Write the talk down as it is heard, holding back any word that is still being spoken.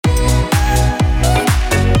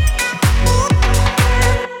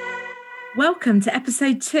Welcome to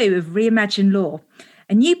episode 2 of Reimagine Law,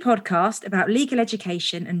 a new podcast about legal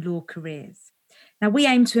education and law careers. Now, we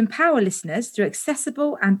aim to empower listeners through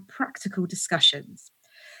accessible and practical discussions.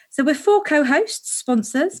 So we're 4 co-hosts,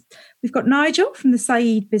 sponsors. We've got Nigel from the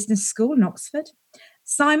Said Business School in Oxford,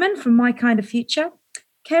 Simon from My Kind of Future,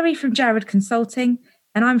 Kerry from Jared Consulting,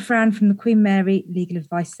 and I'm Fran from the Queen Mary Legal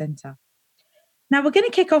Advice Centre. Now, we're going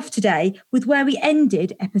to kick off today with where we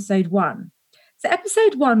ended episode 1. So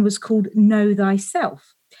episode 1 was called Know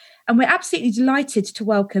Thyself. And we're absolutely delighted to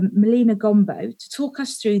welcome Melina Gombo to talk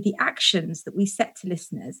us through the actions that we set to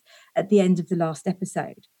listeners at the end of the last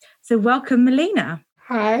episode. So welcome, Melina.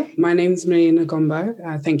 Hi, my name is Melina Gombo.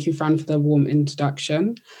 Thank you, Fran, for the warm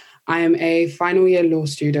introduction. I am a final year law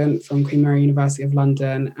student from Queen Mary University of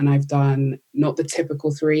London, and I've done not the typical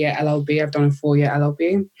 3-year LLB, I've done a 4-year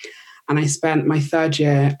LLB. And I spent my 3rd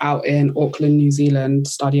year out in Auckland, New Zealand,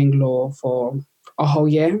 studying law for a whole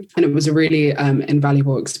year. And it was a really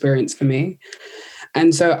invaluable experience for me.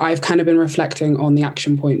 And so I've kind of been reflecting on the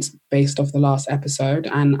action points based off the last episode,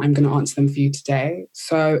 and I'm going to answer them for you today.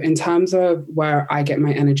 So in terms of where I get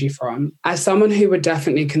my energy from, as someone who would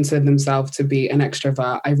definitely consider themselves to be an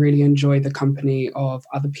extrovert, I really enjoy the company of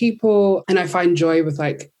other people. And I find joy with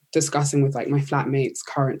discussing with my flatmates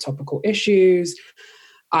current topical issues.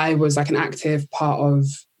 I was an active part of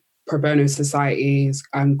Pro Bono Society's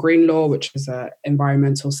Green Law, which is an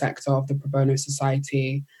environmental sector of the Pro Bono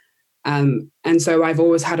Society. And so I've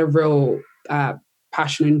always had a real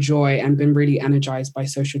passion and joy and been really energized by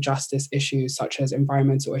social justice issues such as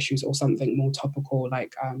environmental issues or something more topical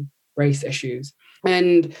like race issues.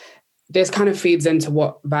 And this kind of feeds into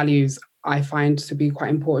what values I find to be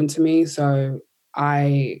quite important to me. So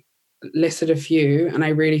I listed a few, and I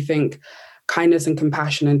really think kindness and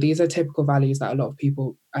compassion, and these are typical values that a lot of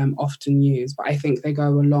people often use, but I think they go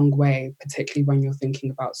a long way, particularly when you're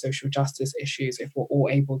thinking about social justice issues, if we're all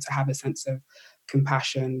able to have a sense of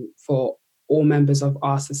compassion for all members of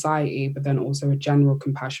our society, but then also a general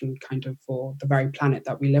compassion kind of for the very planet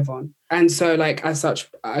that we live on. And so as such,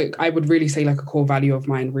 I would really say a core value of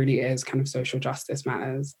mine really is kind of social justice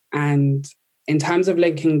matters. And in terms of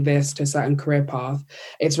linking this to a certain career path,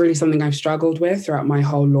 it's really something I've struggled with throughout my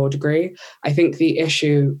whole law degree. I think the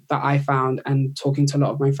issue that I found, and talking to a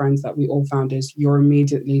lot of my friends that we all found, is you're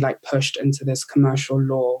immediately pushed into this commercial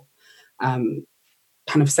law kind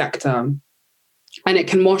of sector. And it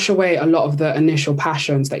can wash away a lot of the initial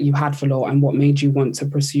passions that you had for law and what made you want to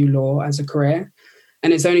pursue law as a career.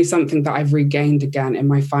 And it's only something that I've regained again in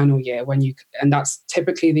my final year, and that's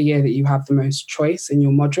typically the year that you have the most choice in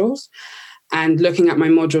your modules. And looking at my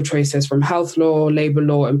module choices from health law, labour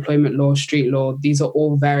law, employment law, street law, these are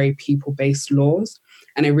all very people-based laws.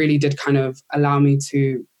 And it really did kind of allow me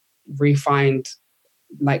to refine,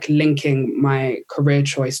 linking my career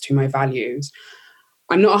choice to my values.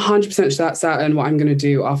 I'm not 100% certain what I'm going to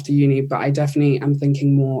do after uni, but I definitely am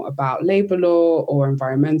thinking more about labour law or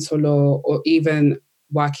environmental law, or even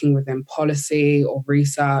working within policy or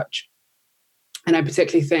research. And I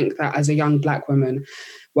particularly think that as a young Black woman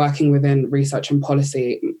working within research and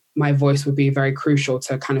policy, my voice would be very crucial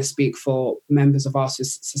to kind of speak for members of our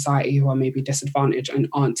society who are maybe disadvantaged and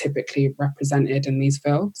aren't typically represented in these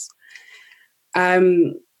fields.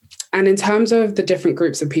 And in terms of the different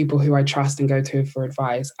groups of people who I trust and go to for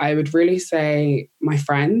advice, I would really say my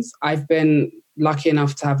friends. I've been lucky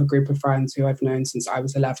enough to have a group of friends who I've known since I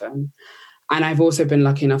was 11. And I've also been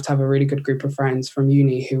lucky enough to have a really good group of friends from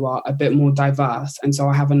uni who are a bit more diverse. And so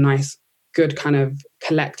I have a nice, good kind of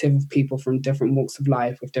collective of people from different walks of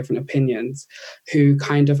life with different opinions who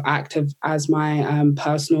kind of act as my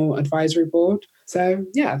personal advisory board. So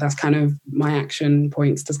yeah, that's kind of my action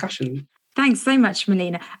points discussion. Thanks so much,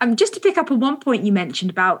 Melina. Just to pick up on one point you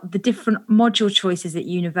mentioned about the different module choices at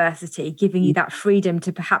university, giving you that freedom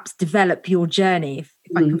to perhaps develop your journey, if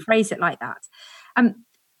I can phrase it like that.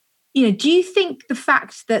 Do you think the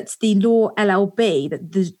fact that the law LLB,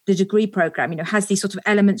 that the degree program, has these sort of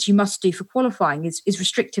elements you must do for qualifying is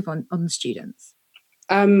restrictive on the students?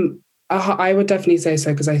 I would definitely say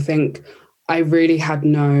so, because I think I really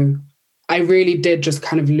did just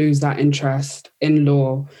kind of lose that interest in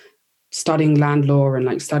law, studying land law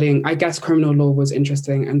and studying, I guess criminal law was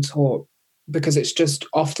interesting and taught because it's just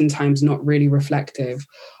oftentimes not really reflective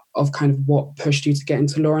of kind of what pushed you to get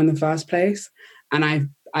into law in the first place. And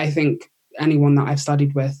I think anyone that I've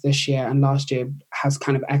studied with this year and last year has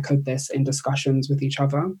kind of echoed this in discussions with each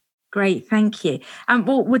other. Great, thank you.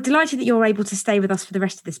 Well, we're delighted that you're able to stay with us for the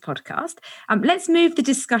rest of this podcast. Let's move the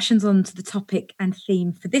discussions on to the topic and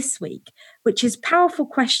theme for this week, which is powerful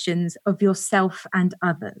questions of yourself and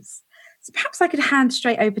others. So perhaps I could hand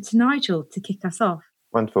straight over to Nigel to kick us off.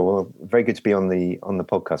 Wonderful. Well, very good to be on the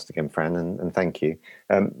podcast again, Fran, and thank you.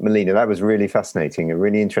 Melina, that was really fascinating, a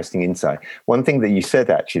really interesting insight. One thing that you said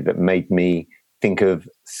actually that made me think of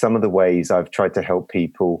some of the ways I've tried to help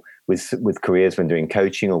people with careers when doing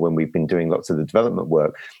coaching or when we've been doing lots of the development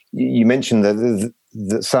work. You mentioned that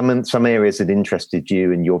some areas had interested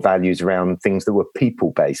you and your values around things that were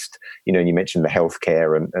people-based. And you mentioned the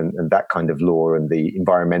healthcare and that kind of law and the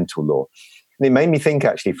environmental law. And it made me think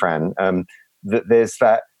actually, Fran, that there's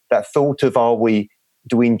that thought of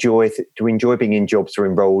do we enjoy being in jobs or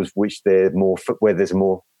in roles which where there's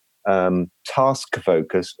more task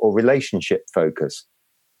focus or relationship focus,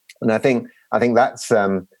 and I think that's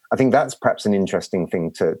perhaps an interesting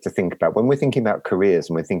thing to think about when we're thinking about careers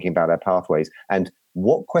and we're thinking about our pathways and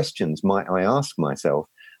what questions might I ask myself.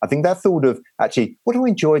 I think that thought of actually, what do I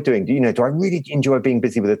enjoy doing? Do I really enjoy being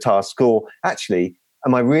busy with a task, or actually,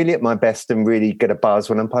 am I really at my best and really get a buzz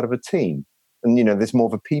when I'm part of a team? And, there's more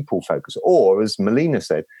of a people focus. Or, as Melina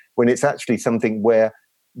said, when it's actually something where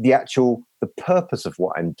the purpose of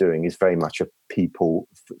what I'm doing is very much a people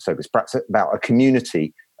focus, perhaps about a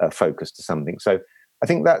community focus to something. So I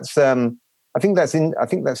think that's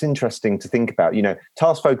interesting to think about.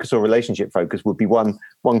 Task focus or relationship focus would be one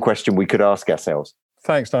question we could ask ourselves.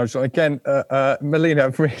 Thanks, Nigel. Again, Melina,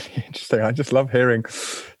 really interesting. I just love hearing,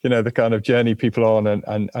 the kind of journey people are on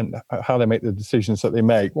and how they make the decisions that they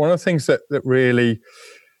make. One of the things that really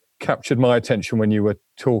captured my attention when you were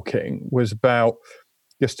talking was about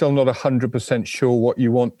you're still not 100% sure what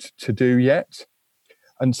you want to do yet.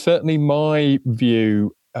 And certainly my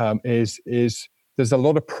view is there's a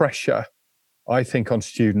lot of pressure, I think, on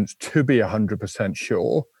students to be 100%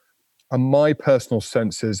 sure. And my personal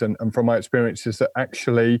sense is, and from my experiences, that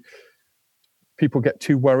actually people get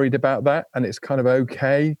too worried about that, and it's kind of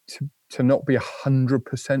okay to not be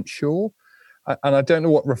 100% sure. And I don't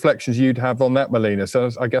know what reflections you'd have on that, Melina.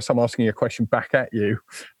 So I guess I'm asking a question back at you,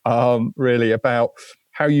 really, about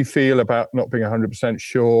how you feel about not being 100%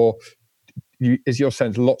 sure. Is your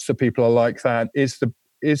sense lots of people are like that? Is the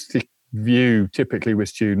view typically with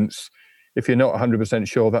students, if you're not 100%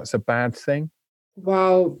 sure, that's a bad thing?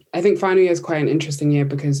 Well, I think final year is quite an interesting year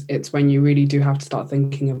because it's when you really do have to start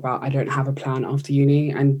thinking about, I don't have a plan after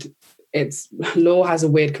uni. And law has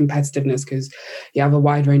a weird competitiveness because you have a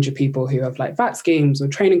wide range of people who have like VAT schemes or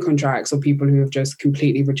training contracts, or people who have just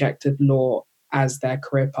completely rejected law as their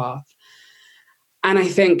career path. And I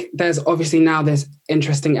think there's obviously now this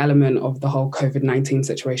interesting element of the whole COVID-19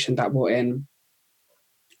 situation that we're in.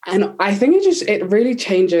 And I think it really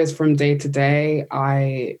changes from day to day.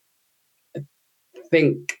 I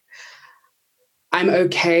think I'm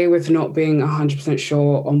okay with not being 100%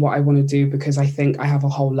 sure on what I want to do, because I think I have a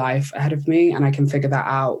whole life ahead of me and I can figure that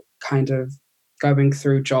out kind of going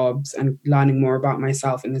through jobs and learning more about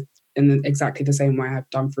myself in exactly the same way I've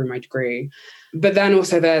done through my degree. But then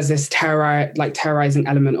also there's this terrorizing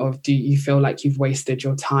element of, do you feel like you've wasted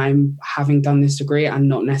your time having done this degree and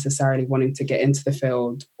not necessarily wanting to get into the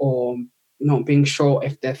field, or not being sure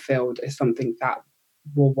if the field is something that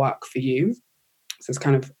will work for you? So it's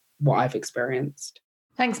kind of what I've experienced.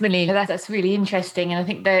 Thanks, Melina. That's really interesting. And I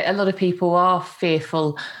think that a lot of people are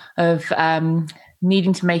fearful of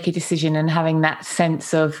needing to make a decision and having that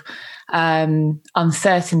sense of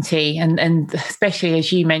uncertainty. And especially,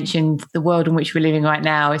 as you mentioned, the world in which we're living right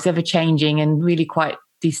now is ever changing and really quite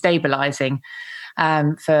destabilizing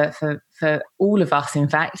for all of us, in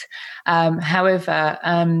fact. However,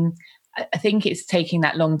 I think it's taking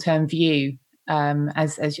that long-term view,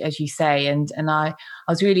 as you say, and I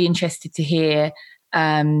was really interested to hear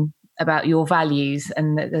about your values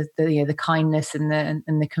and the kindness and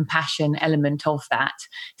the compassion element of that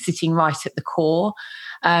sitting right at the core.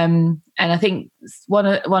 And I think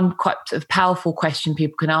one quite sort of powerful question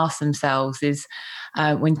people can ask themselves is,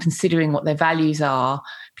 when considering what their values are,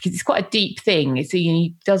 because it's quite a deep thing,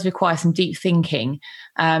 it does require some deep thinking,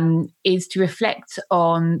 is to reflect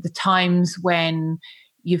on the times when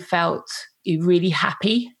you felt you're really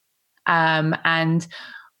happy, and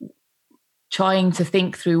trying to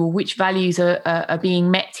think through, well, which values are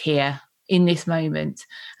being met here in this moment,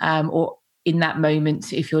 or in that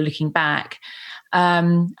moment if you're looking back.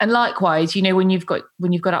 And likewise, when you've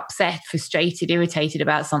got upset, frustrated, irritated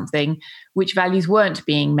about something, which values weren't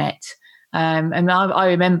being met. And I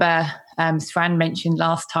remember, as Fran mentioned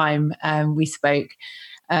last time we spoke,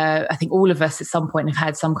 I think all of us at some point have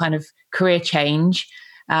had some kind of career change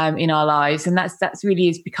in our lives, and that's really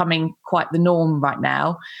is becoming quite the norm right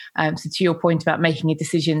now. So to your point about making a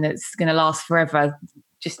decision that's going to last forever,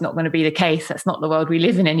 just not going to be the case. That's not the world we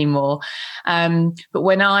live in anymore. But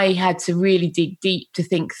when I had to really dig deep to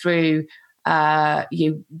think through where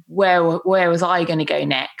was I going to go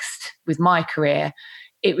next with my career?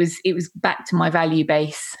 It was back to my value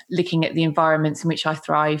base, looking at the environments in which I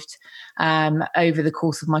thrived over the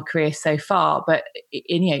course of my career so far. But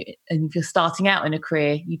and if you're starting out in a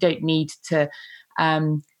career, you don't need to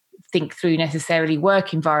think through necessarily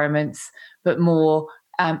work environments, but more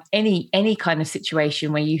any kind of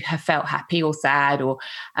situation where you have felt happy or sad, or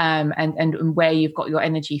and where you've got your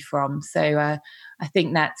energy from. So I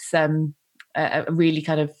think that's a really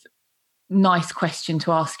kind of nice question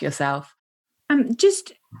to ask yourself.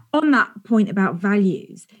 Just on that point about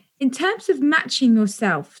values, in terms of matching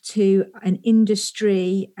yourself to an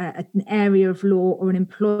industry, an area of law, or an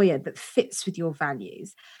employer that fits with your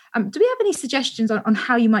values, do we have any suggestions on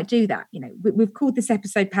how you might do that? We've called this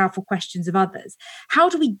episode Powerful Questions of Others. How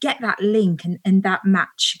do we get that link and that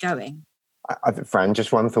match going? Fran,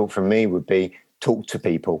 just one thought from me would be talk to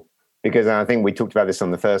people. Because I think we talked about this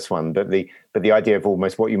on the first one, but the idea of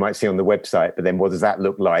almost what you might see on the website, but then what does that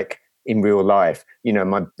look like in real life?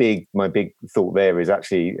 My big thought there is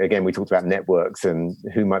actually, again, we talked about networks and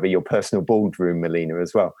who might be your personal boardroom, Melina,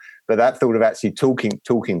 as well. But that thought of actually talking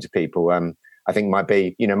to people, I think might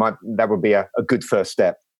be, that would be a good first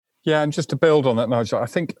step. Yeah, and just to build on that, Nigel, I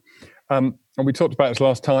think, and we talked about this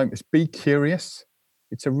last time, is be curious.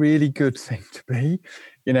 It's a really good thing to be.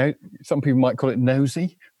 Some people might call it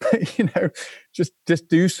nosy, but just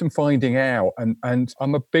do some finding out. And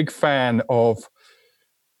I'm a big fan of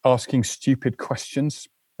asking stupid questions,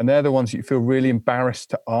 and they're the ones that you feel really embarrassed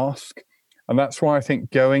to ask. And that's why I think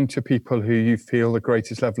going to people who you feel the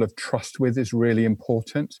greatest level of trust with is really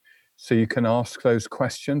important, so you can ask those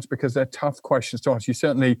questions, because they're tough questions to ask. You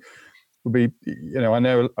certainly will be, I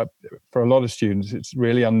know for a lot of students, it's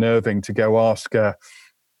really unnerving to go ask a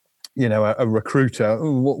recruiter,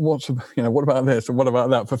 what about this and what about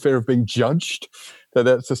that, for fear of being judged.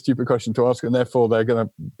 That's a stupid question to ask, and therefore they're going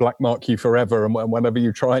to blackmark you forever. And whenever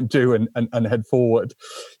you try and do and head forward,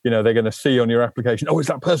 they're going to see on your application, it's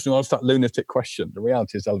that person who asked that lunatic question. The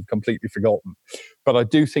reality is they'll have completely forgotten. But I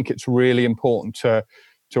do think it's really important to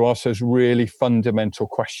ask those really fundamental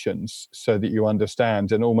questions so that you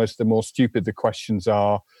understand. And almost the more stupid the questions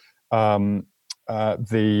are, the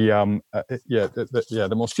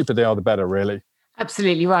more stupid they are, the better, really.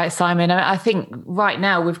 Absolutely right, Simon. I think right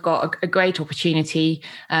now we've got a great opportunity.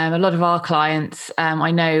 A lot of our clients,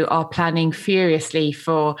 I know, are planning furiously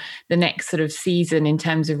for the next sort of season in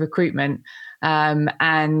terms of recruitment.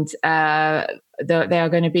 And there are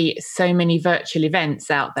going to be so many virtual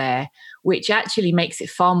events out there, which actually makes it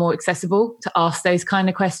far more accessible to ask those kind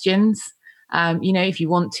of questions. If you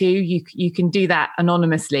want to, you can do that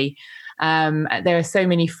anonymously. There are so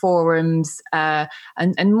many forums and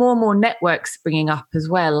more and more networks springing up as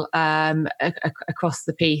well across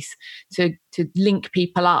the piece to link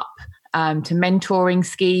people up to mentoring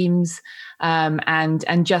schemes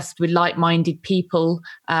and just with like-minded people,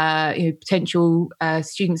 potential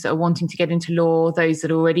students that are wanting to get into law, those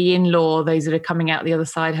that are already in law, those that are coming out the other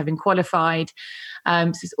side having qualified.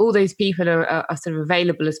 So all those people are sort of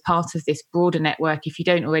available as part of this broader network if you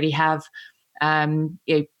don't already have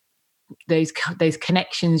those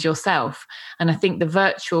connections yourself. And I think the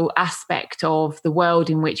virtual aspect of the world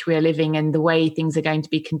in which we're living and the way things are going to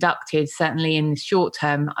be conducted, certainly in the short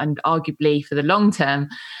term and arguably for the long term,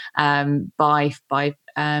 by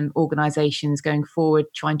organisations going forward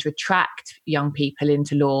trying to attract young people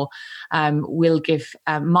into law, will give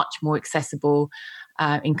a much more accessible,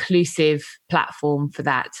 inclusive platform for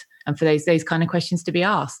that and for those kind of questions to be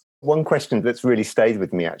asked. One question that's really stayed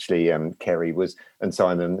with me, actually, Kerry, and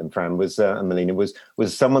Simon and Fran, and Melina, was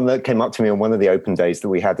someone that came up to me on one of the open days that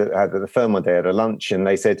we had at the firm one day at a lunch, and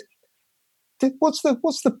they said, "What's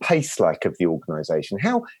the pace like of the organisation?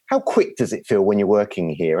 How quick does it feel when you're working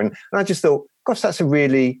here?" And I just thought, gosh, that's a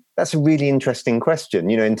really interesting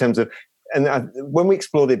question. In terms of, when we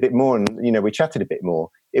explored it a bit more, and we chatted a bit more,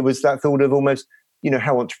 it was that thought of almost,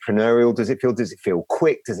 how entrepreneurial does it feel? Does it feel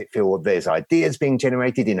quick? Does it feel there's ideas being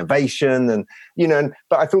generated, innovation? And,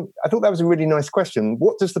 but I thought that was a really nice question.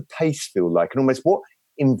 What does the pace feel like? And almost what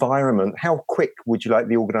environment, how quick would you like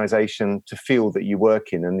the organisation to feel that you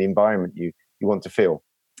work in and the environment you want to feel?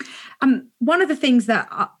 One of the things that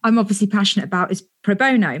I'm obviously passionate about is pro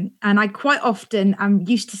bono. And I quite often am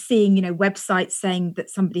used to seeing, websites saying that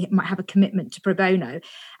somebody might have a commitment to pro bono.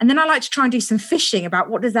 And then I like to try and do some fishing about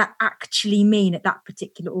what does that actually mean at that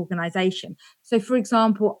particular organisation. So, for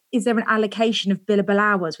example, is there an allocation of billable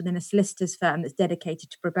hours within a solicitor's firm that's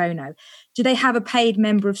dedicated to pro bono? Do they have a paid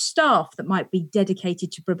member of staff that might be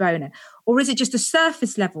dedicated to pro bono? Or is it just a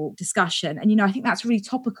surface level discussion? And, I think that's really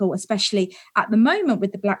topical, especially at the moment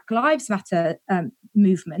with the Black Lives Matter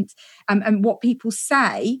movement, and what people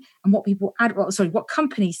say and what what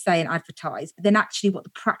companies say and advertise, but then actually what the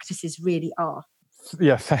practices really are.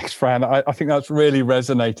 Yeah, thanks, Fran. I think that's really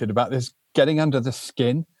resonated about this getting under the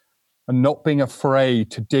skin and not being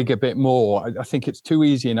afraid to dig a bit more. I think it's too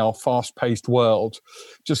easy in our fast-paced world,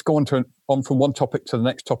 just go on from one topic to the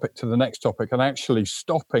next topic to the next topic, and actually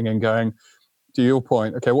stopping and going, to your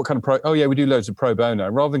point, okay, what kind of we do loads of pro bono,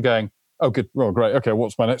 rather than going, oh, good, well, great, okay,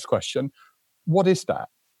 what's my next question? What is that?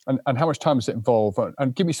 And how much time does it involve?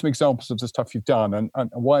 And give me some examples of the stuff you've done, and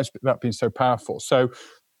why has that been so powerful? So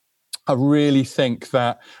I really think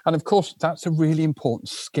that, and of course, that's a really important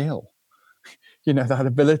skill, that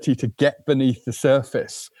ability to get beneath the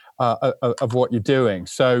surface of what you're doing.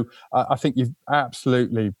 So I think you've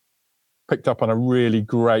absolutely picked up on a really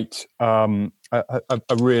great, a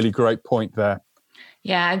really great point there.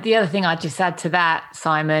 Yeah, and the other thing I'd just add to that,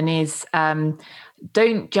 Simon, is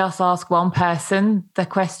don't just ask one person the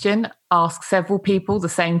question. Ask several people the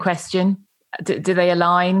same question. Do they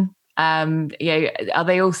align? Are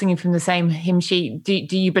they all singing from the same hymn sheet?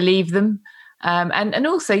 Do you believe them? And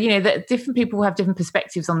also, that different people have different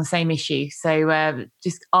perspectives on the same issue. So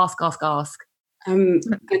just ask. And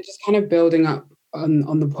just kind of building up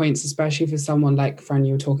on the points, especially for someone like Fran,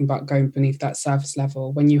 you were talking about going beneath that surface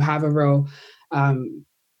level. When you have a real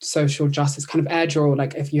social justice kind of edge, or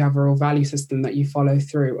like if you have a real value system that you follow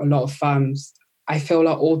through, a lot of firms, I feel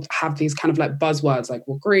like all have these kind of like buzzwords like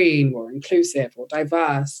we're green, we're inclusive, or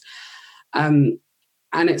diverse. And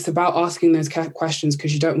it's about asking those questions,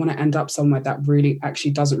 because you don't want to end up somewhere that really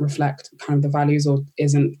actually doesn't reflect kind of the values or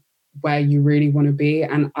isn't where you really want to be.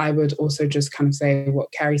 And I would also just kind of say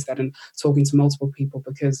what Kerry said, and talking to multiple people,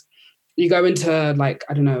 because you go into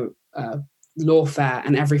lawfare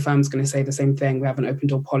and every firm's going to say the same thing. We have an open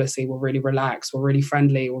door policy. We're really relaxed. We're really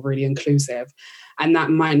friendly. We're really inclusive. And that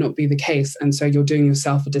might not be the case. And so you're doing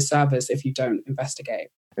yourself a disservice if you don't investigate.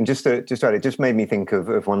 And just add, it just made me think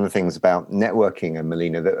of one of the things about networking, and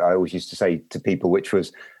Melina, that I always used to say to people, which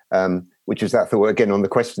was that thought, again, on the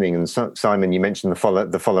questioning. And Simon, you mentioned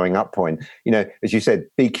the following up point. As you said,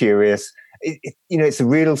 be curious. It's a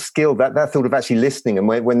real skill, that thought of actually listening. And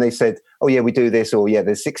when they said, oh yeah, we do this, or yeah,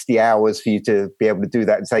 there's 60 hours for you to be able to do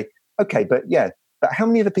that, and say, okay, but how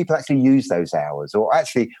many of the people actually use those hours? Or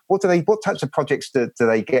actually, what types of projects do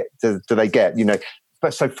they get? Do they get?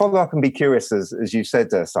 But so follow up and be curious, as you said,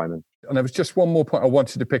 Simon. And there was just one more point I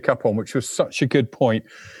wanted to pick up on, which was such a good point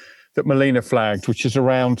that Melina flagged, which is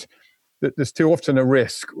around that there's too often a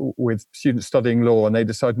risk with students studying law, and they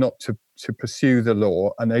decide not to pursue the law,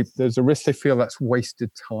 and there's a risk they feel that's wasted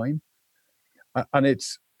time, and it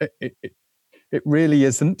really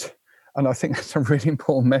isn't. And I think that's a really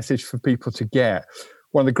important message for people to get.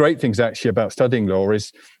 One of the great things actually about studying law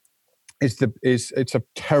is it's a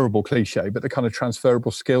terrible cliche, but the kind of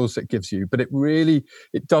transferable skills it gives you. But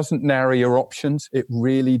it doesn't narrow your options. It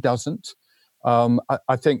really doesn't.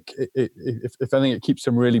 I think if anything, it keeps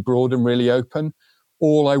them really broad and really open.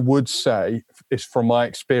 All I would say is, from my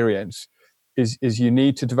experience, is you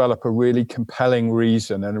need to develop a really compelling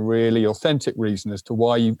reason and a really authentic reason as to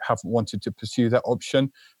why you haven't wanted to pursue that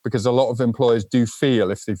option. Because a lot of employers do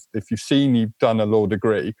feel, if you've seen you've done a law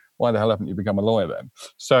degree, why the hell haven't you become a lawyer then?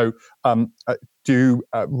 So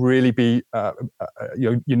really be,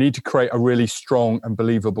 you need to create a really strong and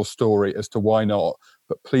believable story as to why not.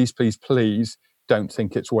 But please, please, please don't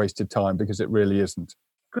think it's wasted time, because it really isn't.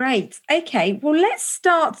 Great. Okay. Well, let's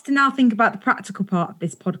start to now think about the practical part of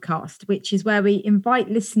this podcast, which is where we invite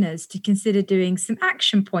listeners to consider doing some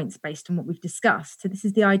action points based on what we've discussed. So this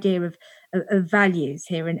is the idea of values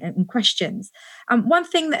here and questions. One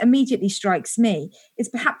thing that immediately strikes me is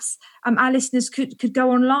perhaps our listeners could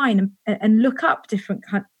go online and look up different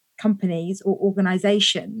companies or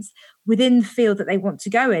organizations within the field that they want to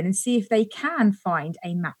go in, and see if they can find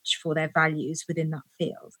a match for their values within that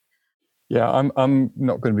field. Yeah, I'm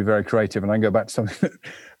not going to be very creative, and I can go back to something that I'm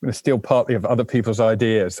going to steal partly of other people's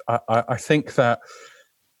ideas. I think that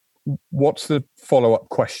what's the follow-up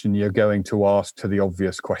question you're going to ask to the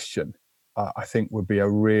obvious question, I think would be a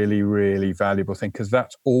really, really valuable thing, because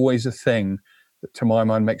that's always a thing that, to my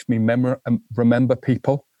mind, makes me remember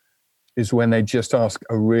people. is when they just ask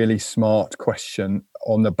a really smart question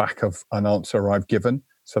on the back of an answer I've given.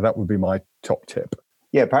 So that would be my top tip.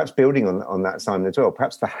 Yeah, perhaps building on that, Simon, as well.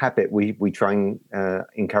 Perhaps the habit we try and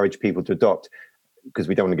encourage people to adopt, because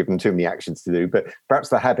we don't want to give them too many actions to do, but perhaps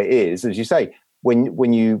the habit is, as you say,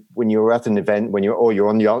 when you're at an event, you're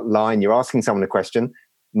on your line, you're asking someone a question,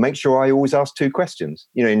 make sure I always ask 2 questions.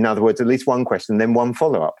 In other words, at least one question, then one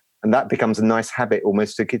follow-up. And that becomes a nice habit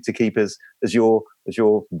almost to keep as your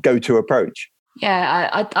go-to approach.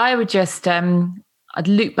 Yeah, I would just I'd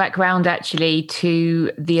loop back round actually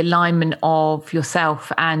to the alignment of yourself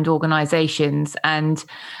and organisations. And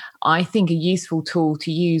I think a useful tool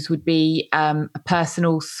to use would be a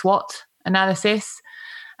personal SWOT analysis.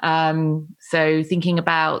 So thinking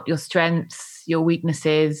about your strengths, your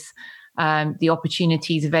weaknesses, the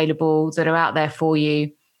opportunities available that are out there for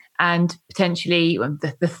you, and potentially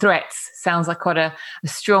the threats sounds like quite a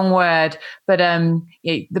strong word, but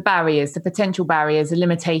the barriers, the potential barriers, the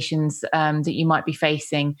limitations that you might be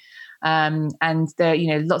facing. And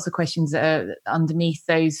there, lots of questions that are underneath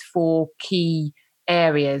those 4 key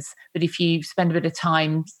areas. But if you spend a bit of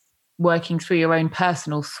time working through your own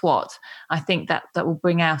personal SWOT, I think that will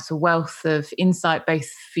bring out a wealth of insight, both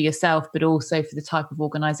for yourself, but also for the type of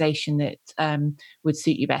organisation that would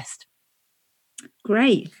suit you best.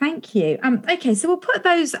 Great, thank you. Okay, so we'll put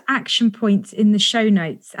those action points in the show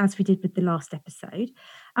notes as we did with the last episode.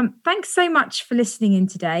 Thanks so much for listening in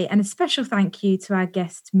today, and a special thank you to our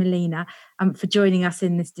guest Melina for joining us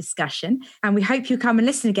in this discussion. And we hope you'll come and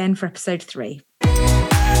listen again for episode 3.